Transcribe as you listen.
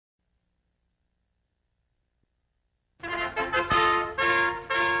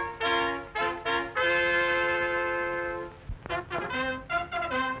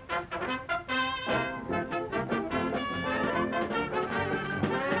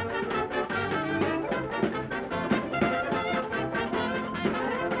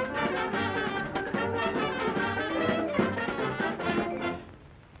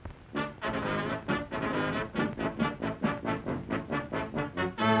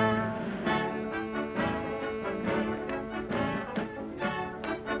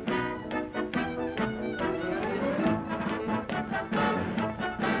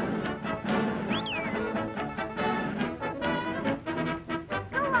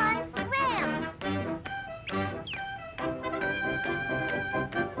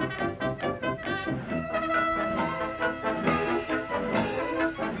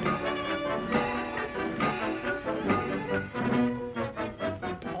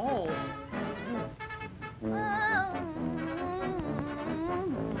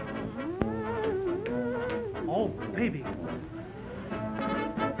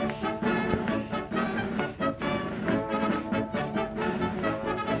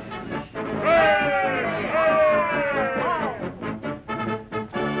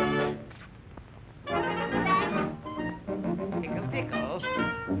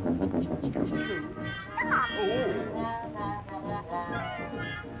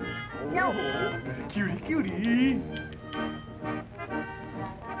do? Cutie, cutie.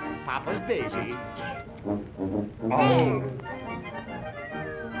 Papa's Daisy. There.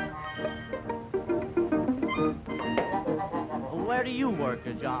 Where do you work,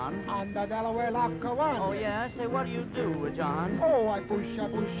 John? On the Delaware Lock one. Oh, yeah? Say, what do you do, John? Oh, I push, I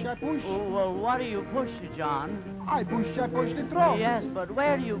push, I push. Oh, what do you push, John? I push the drum. Yes, but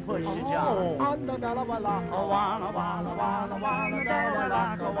where do you push, John? On the Delaware Lock. Oh, one, Delaware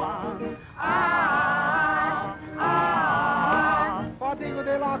Lock, one. Fatigo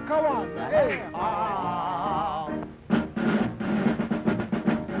de Lock one. Hey.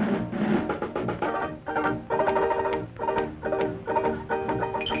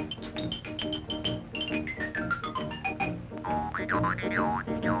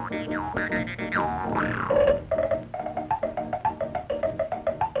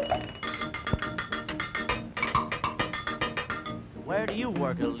 Where do you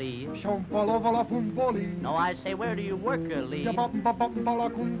work, Lee? No, I say, where do you work, Lee? What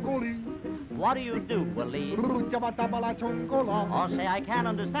do you do, Lee? Oh, say, I can't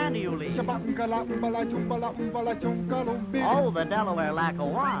understand you, Lee. Oh, the Delaware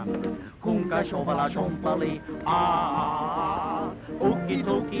Lackawan. Kunka shovala shompali. Ah, ookie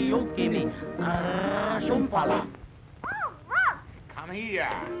tookie ookie me. Shompala. Oh, look! Come here.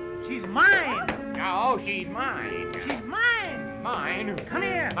 She's mine. No, she's mine. She's mine. Mine. Come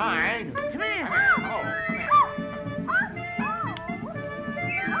here. Mine. Come here. Oh, come here.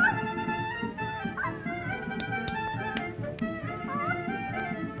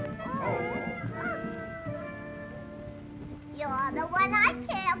 You're the one I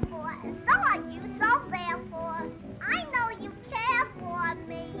care for, so are you, so therefore, I know you care for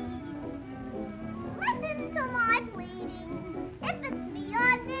me. Listen to my pleading, if it's me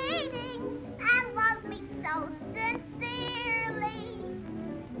you're needing, and love me so sincerely.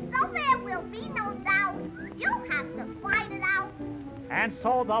 So there will be no doubt, you'll have to fight it out. And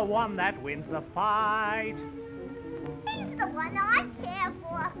so the one that wins the fight. He's the one I care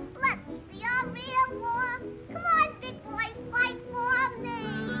for, let me see a real war. Come on, big boys, fight for me.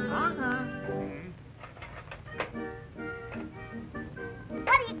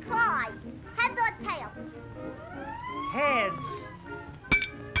 What do you cry? Heads or tails? Heads.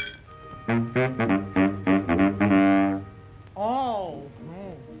 Oh.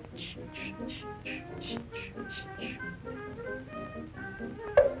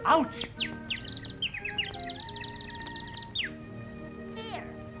 Ouch. Here.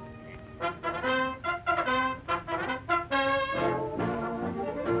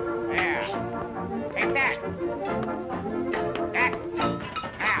 There. Take that. That. Now.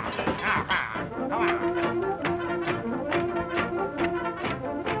 Come on.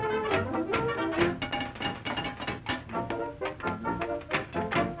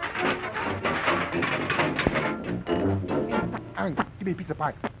 Give me a piece of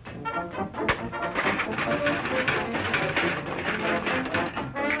pie.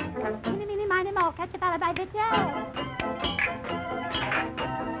 Mine more, catch a fella by the tail.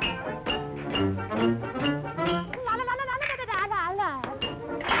 La la la la la la la la la.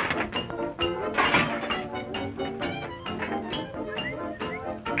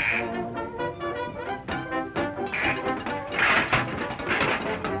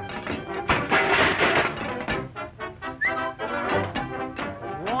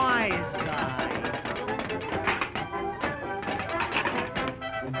 Wise guy.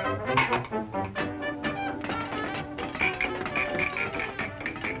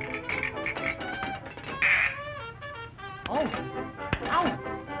 Oh! Ow!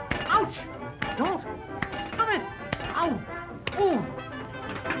 Ouch! Don't! Stop it! Ow! Ooh!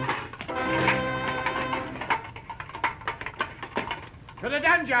 To the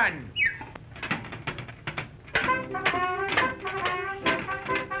dungeon.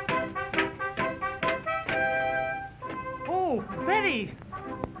 Oh, Betty!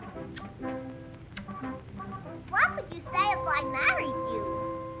 What would you say if I married you?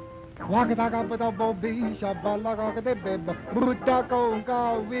 Wakataka with a bobby, Shabalaka de bib, Brutako,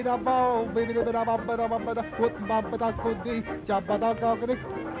 go with a bow, baby, the Babada, put Babada could Jabadaka,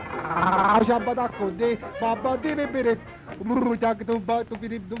 Shabadako, Baba did a bit, Brutaka to butt to be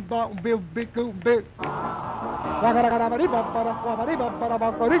big, big. Wakarabaribaba, Wakariba,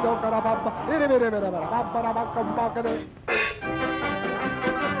 Parabakorigo, Karababa,